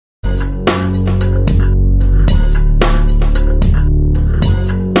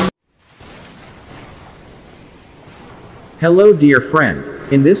Hello dear friend,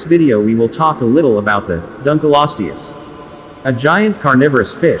 in this video we will talk a little about the Dunkleosteus, a giant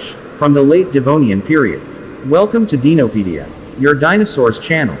carnivorous fish from the late Devonian period. Welcome to DinoPedia, your dinosaurs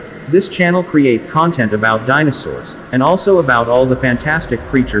channel. This channel create content about dinosaurs, and also about all the fantastic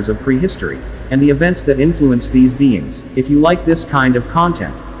creatures of prehistory, and the events that influence these beings. If you like this kind of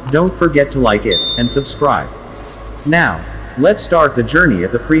content, don't forget to like it, and subscribe. Now, let's start the journey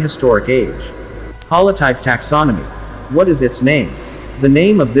at the prehistoric age. Holotype Taxonomy. What is its name? The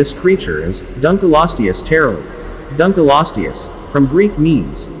name of this creature is Dunkleosteus pterale. Dunkleosteus, from Greek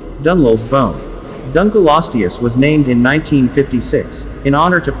means Dunlul's bone. Dunkleosteus was named in 1956, in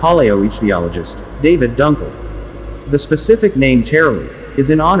honor to paleoichthyologist David Dunkel. The specific name pterale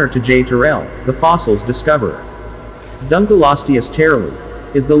is in honor to J. Terrell, the fossil's discoverer. Dunkleosteus pterale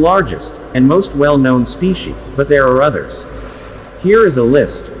is the largest and most well-known species, but there are others. Here is a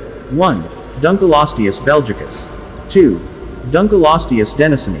list. 1. Dunkleosteus belgicus. 2. Dunkleosteus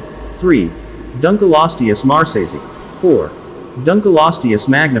denisoni. 3. Dunkleosteus marsaesi. 4. Dunkleosteus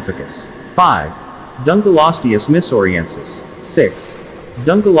magnificus. 5. Dunkleosteus misoriensis. 6.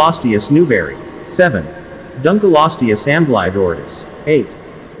 Dunkleosteus newberry. 7. Dunkleosteus amblyodortus. 8.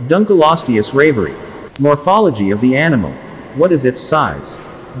 Dunkleosteus raveri. Morphology of the animal. What is its size?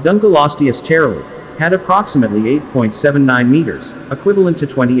 Dunkleosteus pterale had approximately 8.79 meters, equivalent to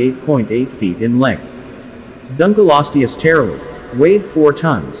 28.8 feet in length. Dunkleosteus pterale weighed 4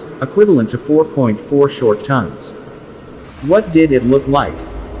 tons, equivalent to 4.4 short tons. What did it look like?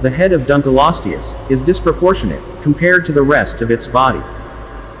 The head of Dunkleosteus is disproportionate compared to the rest of its body.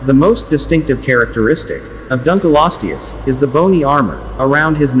 The most distinctive characteristic of Dunkleosteus is the bony armor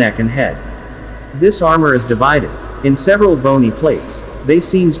around his neck and head. This armor is divided in several bony plates. They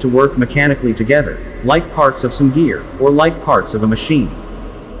seem to work mechanically together, like parts of some gear, or like parts of a machine.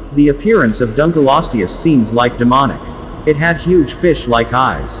 The appearance of Dunkleosteus seems like demonic. It had huge fish-like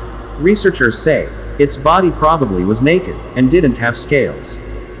eyes. Researchers say its body probably was naked and didn't have scales.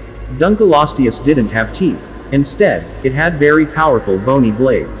 Dunkleosteus didn't have teeth. Instead, it had very powerful bony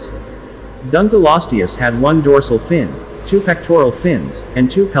blades. Dunkleosteus had 1 dorsal fin, 2 pectoral fins,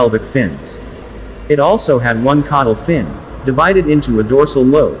 and 2 pelvic fins. It also had 1 caudal fin, divided into a dorsal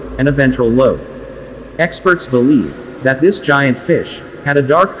lobe and a ventral lobe. Experts believe that this giant fish had a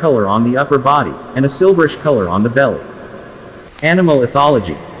dark color on the upper body and a silverish color on the belly. Animal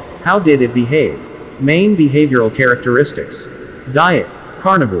ethology. How did it behave? Main behavioral characteristics. Diet: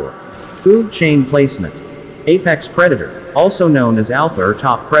 carnivore. Food chain placement: apex predator, also known as alpha or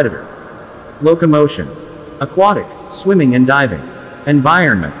top predator. Locomotion: aquatic, swimming and diving.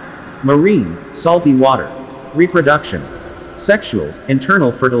 Environment: marine, salty water. Reproduction: sexual,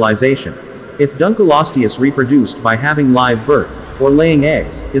 internal fertilization. If Dunkleosteus reproduced by having live birth or laying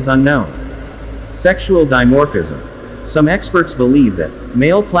eggs is unknown. Sexual dimorphism. Some experts believe that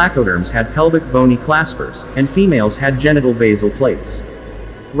male placoderms had pelvic bony claspers and females had genital basal plates.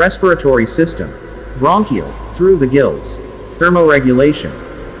 Respiratory system: bronchial, through the gills. Thermoregulation: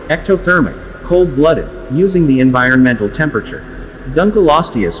 ectothermic, cold-blooded, using the environmental temperature.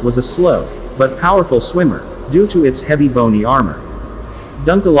 Dunkleosteus was a slow but powerful swimmer due to its heavy bony armor.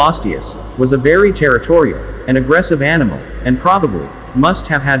 Dunkleosteus was a very territorial and aggressive animal, and probably must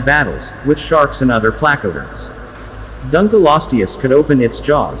have had battles with sharks and other placoderms. Dunkleosteus could open its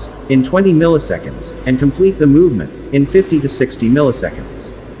jaws in 20 milliseconds and complete the movement in 50 to 60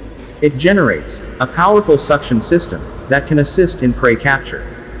 milliseconds. It generates a powerful suction system that can assist in prey capture.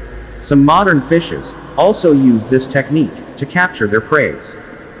 Some modern fishes also use this technique to capture their prey.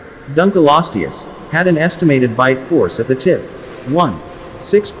 Dunkleosteus had an estimated bite force at the tip. 1.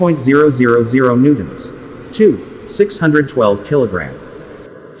 6.000 newtons. 2. 612 kilogram.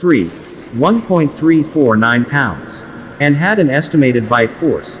 3. 1.349 pounds. And had an estimated bite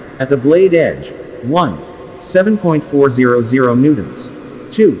force at the blade edge. 1. 7.400 newtons.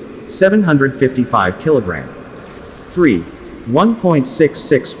 2. 755 kilogram. 3.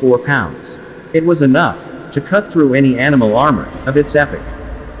 1.664 pounds. It was enough to cut through any animal armor of its epoch.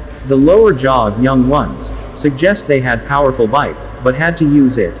 The lower jaw of young ones suggest they had powerful bite, but had to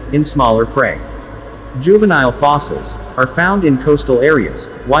use it in smaller prey. Juvenile fossils are found in coastal areas,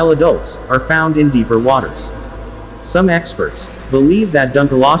 while adults are found in deeper waters. Some experts believe that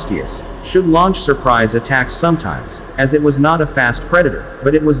Dunkleosteus should launch surprise attacks sometimes, as it was not a fast predator,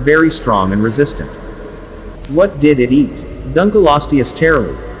 but it was very strong and resistant. What did it eat? Dunkleosteus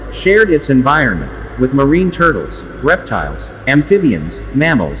pterale shared its environment with marine turtles, reptiles, amphibians,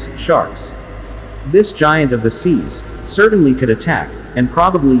 mammals, sharks. This giant of the seas certainly could attack, and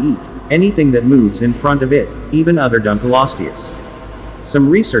probably eat, anything that moves in front of it, even other Dunkleosteus. Some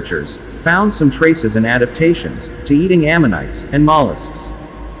researchers found some traces and adaptations to eating ammonites and mollusks.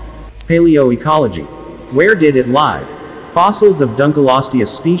 Paleoecology. Where did it live? Fossils of Dunkleosteus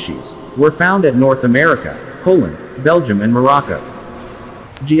species were found at North America, Poland, Belgium and Morocco.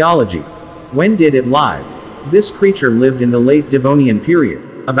 Geology. When did it live? This creature lived in the late Devonian period,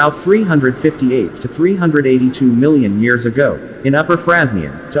 about 358 to 382 million years ago, in Upper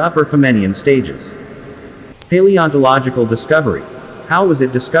Frasnian to Upper Famennian stages. Paleontological discovery. How was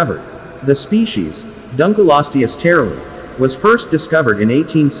it discovered? The species, Dunkleosteus terrili, was first discovered in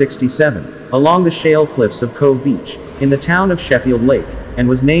 1867, along the shale cliffs of Cove Beach, in the town of Sheffield Lake, and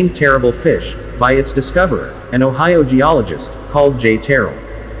was named Terrible Fish, by its discoverer, an Ohio geologist, called J. Terrill.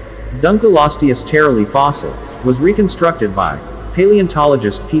 Dunkleosteus terrili fossil was reconstructed by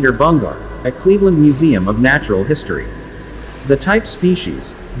paleontologist Peter Bungard at Cleveland Museum of Natural History. The type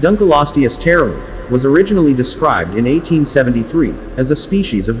species, Dunkleosteus terrili, was originally described in 1873 as a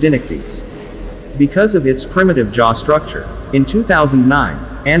species of Dinichthyidae. Because of its primitive jaw structure, in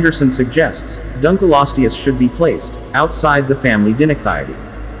 2009, Anderson suggests Dunkleosteus should be placed outside the family Dinichthyidae.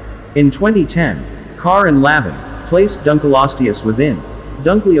 In 2010, Carr and Lavin placed Dunkleosteus within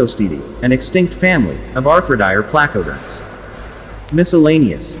Dunkleosteidae, an extinct family of Arthrodire Placoderms.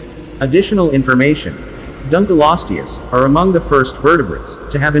 Miscellaneous. Additional information. Dunkleosteus are among the first vertebrates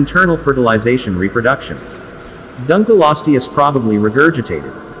to have internal fertilization reproduction. Dunkleosteus probably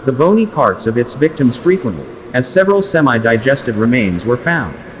regurgitated the bony parts of its victims frequently, as several semi-digested remains were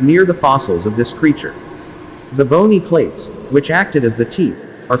found near the fossils of this creature. The bony plates, which acted as the teeth,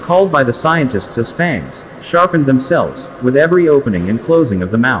 are called by the scientists as fangs, sharpened themselves with every opening and closing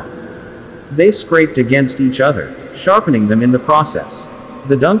of the mouth. They scraped against each other, sharpening them in the process.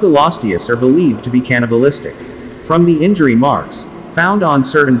 The Dunkleosteus are believed to be cannibalistic. From the injury marks found on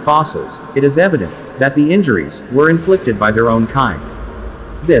certain fossils, it is evident that the injuries were inflicted by their own kind.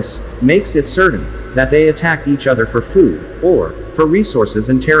 This makes it certain that they attacked each other for food, or for resources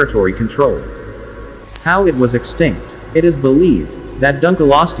and territory control. How it was extinct. It is believed that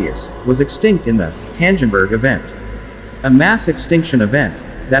Dunkleosteus was extinct in the Hangenberg event, a mass extinction event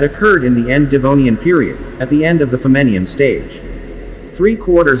that occurred in the end Devonian period, at the end of the Famennian stage.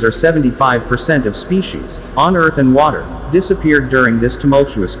 3/4 or 75% of species, on earth and water, disappeared during this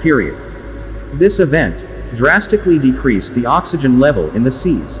tumultuous period. This event drastically decreased the oxygen level in the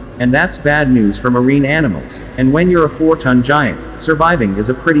seas, and that's bad news for marine animals, and when you're a 4-ton giant, surviving is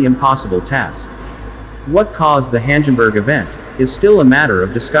a pretty impossible task. What caused the Hangenberg event is still a matter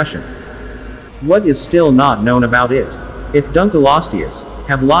of discussion. What is still not known about it? If Dunkleosteus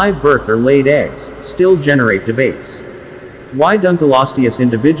have live birth or laid eggs, still generate debates. Why Dunkleosteus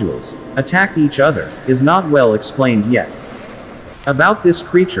individuals attacked each other is not well explained yet. About this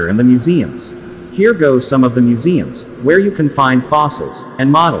creature and the museums. Here goes some of the museums where you can find fossils and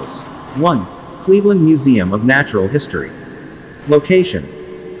models. 1. Cleveland Museum of Natural History. Location: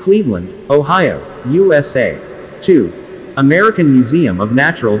 Cleveland, Ohio, USA. 2. American Museum of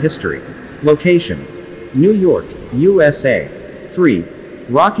Natural History. Location: New York, USA. 3.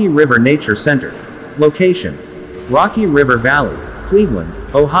 Rocky River Nature Center. Location: Rocky River Valley, Cleveland,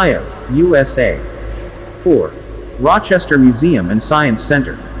 Ohio, USA. 4. Rochester Museum and Science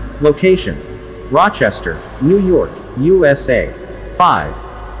Center. Location: Rochester, New York, USA. 5.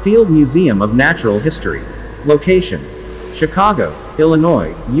 Field Museum of Natural History. Location: Chicago,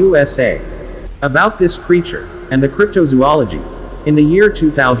 Illinois, USA. About this creature and the cryptozoology. In the year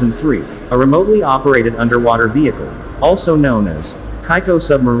 2003, a remotely operated underwater vehicle, also known as Kaiko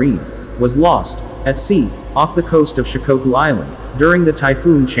submarine, was lost at sea off the coast of Shikoku Island during the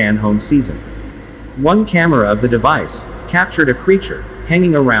Typhoon Chanhong season. One camera of the device captured a creature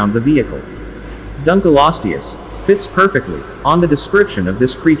hanging around the vehicle. Dunkleosteus fits perfectly on the description of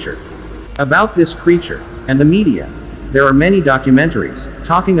this creature. About this creature and the media. There are many documentaries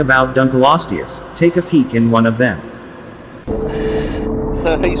talking about Dunkleosteus. Take a peek in one of them.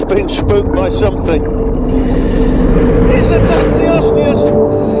 He's been spooked by something. It's a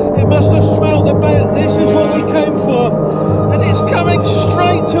Dunkleosteus! It must have smelled the bait. This is what we came for. And it's coming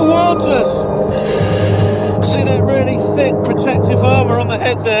straight towards us. See that really thick protective armour on the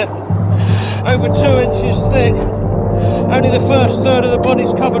head there? Over 2 inches thick. Only the first third of the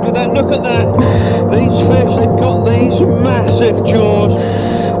body's covered with that. Look at that. These fish, they've got these massive jaws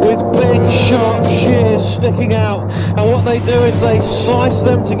with big sharp shears sticking out, and what they do is they slice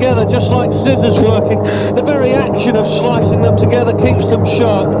them together just like scissors working. The very action of slicing them together keeps them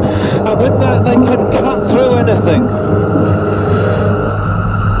sharp, and with that they can cut through anything.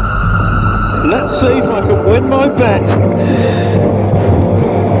 Let's see if I can win my bet.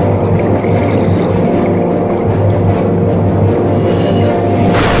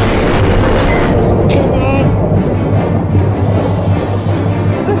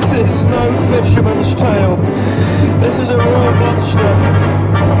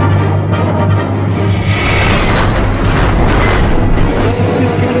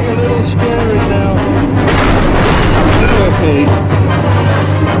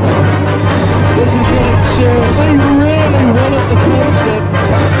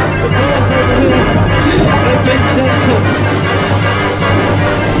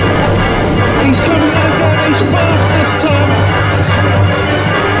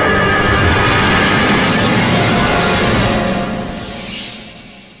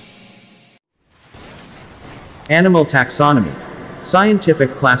 Animal taxonomy.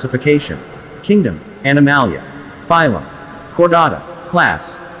 Scientific classification. Kingdom, Animalia. Phylum, Chordata.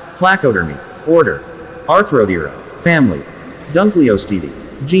 Class, Placodermi. Order, Arthrodire. Family,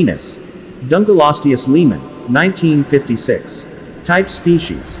 Dunkleosteidae. Genus, Dunkleosteus Lehmann, 1956. Type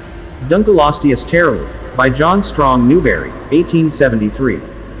species, Dunkleosteus terrelli, by John Strong Newberry, 1873.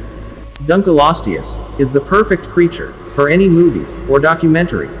 Dunkleosteus is the perfect creature for any movie or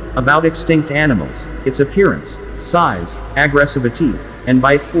documentary about extinct animals. Its appearance, size, aggressivity, and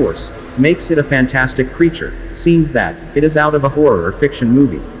bite force makes it a fantastic creature. Seems that it is out of a horror or fiction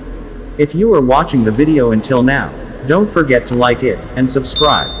movie. If you are watching the video until now, don't forget to like it and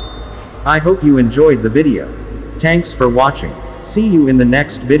subscribe. I hope you enjoyed the video. Thanks for watching. See you in the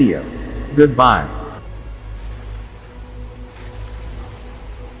next video. Goodbye.